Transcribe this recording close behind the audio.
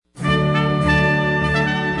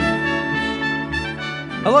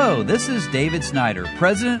Hello, this is David Snyder,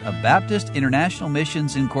 President of Baptist International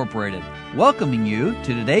Missions Incorporated, welcoming you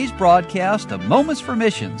to today's broadcast of Moments for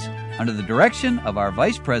Missions under the direction of our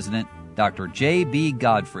Vice President, Dr. J.B.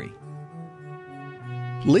 Godfrey.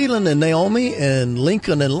 Leland and Naomi and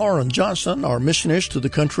Lincoln and Lauren Johnson are missionaries to the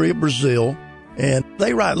country of Brazil, and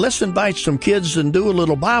they write, "Let's invite some kids and do a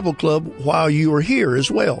little Bible club while you are here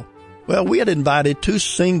as well." Well, we had invited two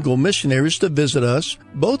single missionaries to visit us,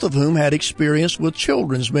 both of whom had experience with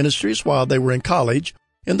children's ministries while they were in college,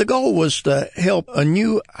 and the goal was to help a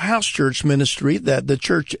new house church ministry that the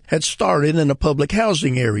church had started in a public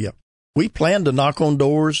housing area. We planned to knock on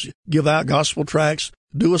doors, give out gospel tracts,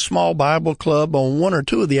 do a small Bible club on one or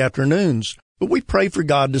two of the afternoons, but we prayed for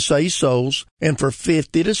God to save souls and for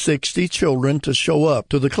 50 to 60 children to show up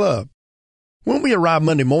to the club. When we arrived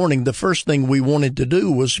Monday morning, the first thing we wanted to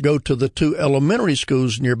do was go to the two elementary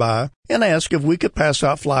schools nearby and ask if we could pass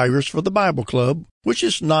out flyers for the Bible club, which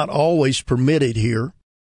is not always permitted here.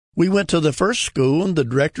 We went to the first school, and the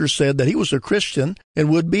director said that he was a Christian and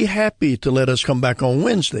would be happy to let us come back on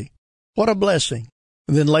Wednesday. What a blessing.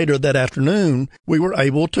 And then later that afternoon, we were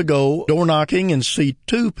able to go door knocking and see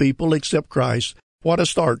two people accept Christ. What a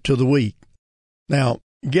start to the week. Now,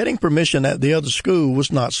 getting permission at the other school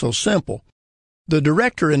was not so simple. The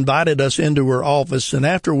director invited us into her office, and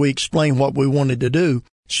after we explained what we wanted to do,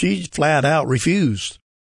 she flat out refused.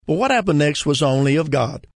 But what happened next was only of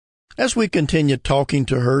God. As we continued talking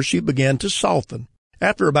to her, she began to soften.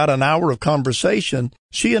 After about an hour of conversation,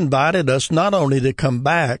 she invited us not only to come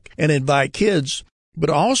back and invite kids, but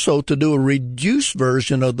also to do a reduced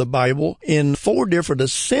version of the Bible in 4 different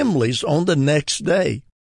assemblies on the next day.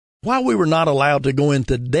 While we were not allowed to go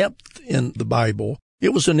into depth in the Bible,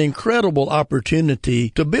 it was an incredible opportunity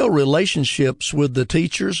to build relationships with the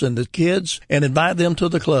teachers and the kids and invite them to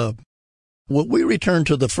the club. Well, we returned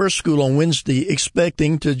to the first school on Wednesday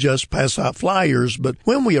expecting to just pass out flyers, but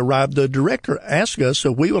when we arrived, the director asked us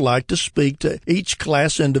if we would like to speak to each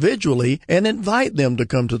class individually and invite them to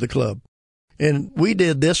come to the club. And we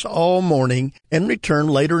did this all morning and returned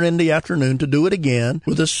later in the afternoon to do it again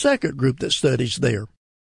with a second group that studies there.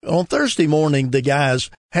 On Thursday morning, the guys,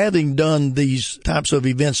 having done these types of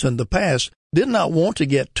events in the past, did not want to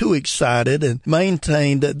get too excited and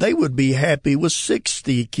maintained that they would be happy with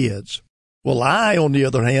 60 kids. Well, I, on the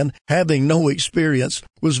other hand, having no experience,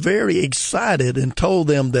 was very excited and told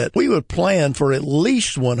them that we would plan for at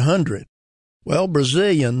least 100. Well,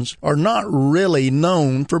 Brazilians are not really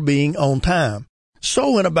known for being on time.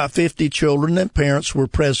 So when about 50 children and parents were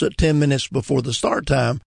present 10 minutes before the start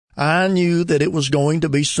time, I knew that it was going to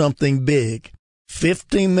be something big.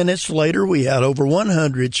 15 minutes later, we had over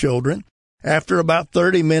 100 children. After about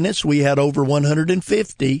 30 minutes, we had over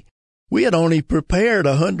 150. We had only prepared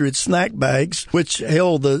 100 snack bags, which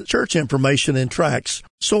held the church information and tracts.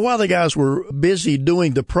 So while the guys were busy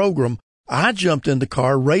doing the program, I jumped in the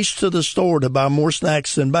car, raced to the store to buy more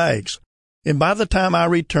snacks and bags. And by the time I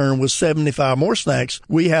returned with 75 more snacks,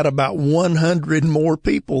 we had about 100 more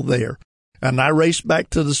people there. And I raced back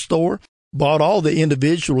to the store, bought all the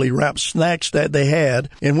individually wrapped snacks that they had,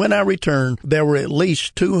 and when I returned, there were at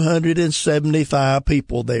least 275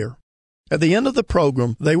 people there. At the end of the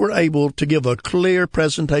program, they were able to give a clear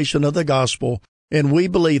presentation of the gospel, and we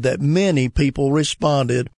believe that many people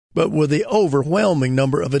responded, but with the overwhelming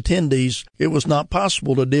number of attendees, it was not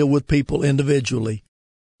possible to deal with people individually.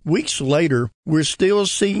 Weeks later, we're still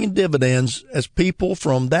seeing dividends as people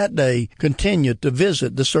from that day continued to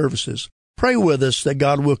visit the services. Pray with us that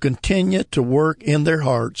God will continue to work in their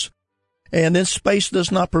hearts. And then space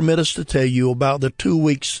does not permit us to tell you about the 2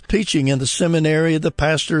 weeks teaching in the seminary, the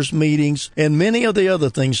pastors' meetings, and many of the other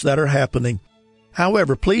things that are happening.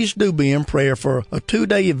 However, please do be in prayer for a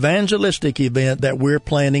 2-day evangelistic event that we're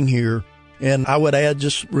planning here. And I would add,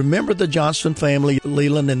 just remember the Johnson family,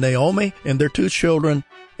 Leland and Naomi, and their 2 children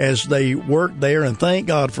as they work there, and thank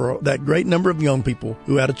God for that great number of young people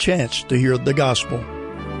who had a chance to hear the gospel.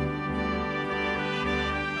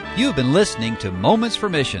 You've been listening to Moments for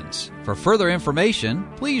Missions. For further information,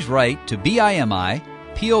 please write to BIMI,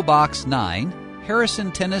 P.O. Box 9,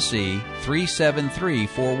 Harrison, Tennessee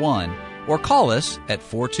 37341, or call us at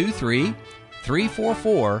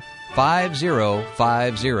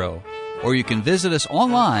 423-344-5050. Or you can visit us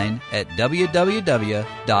online at www.bimi.org.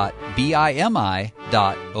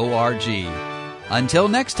 Until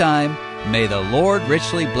next time, may the Lord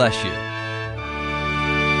richly bless you.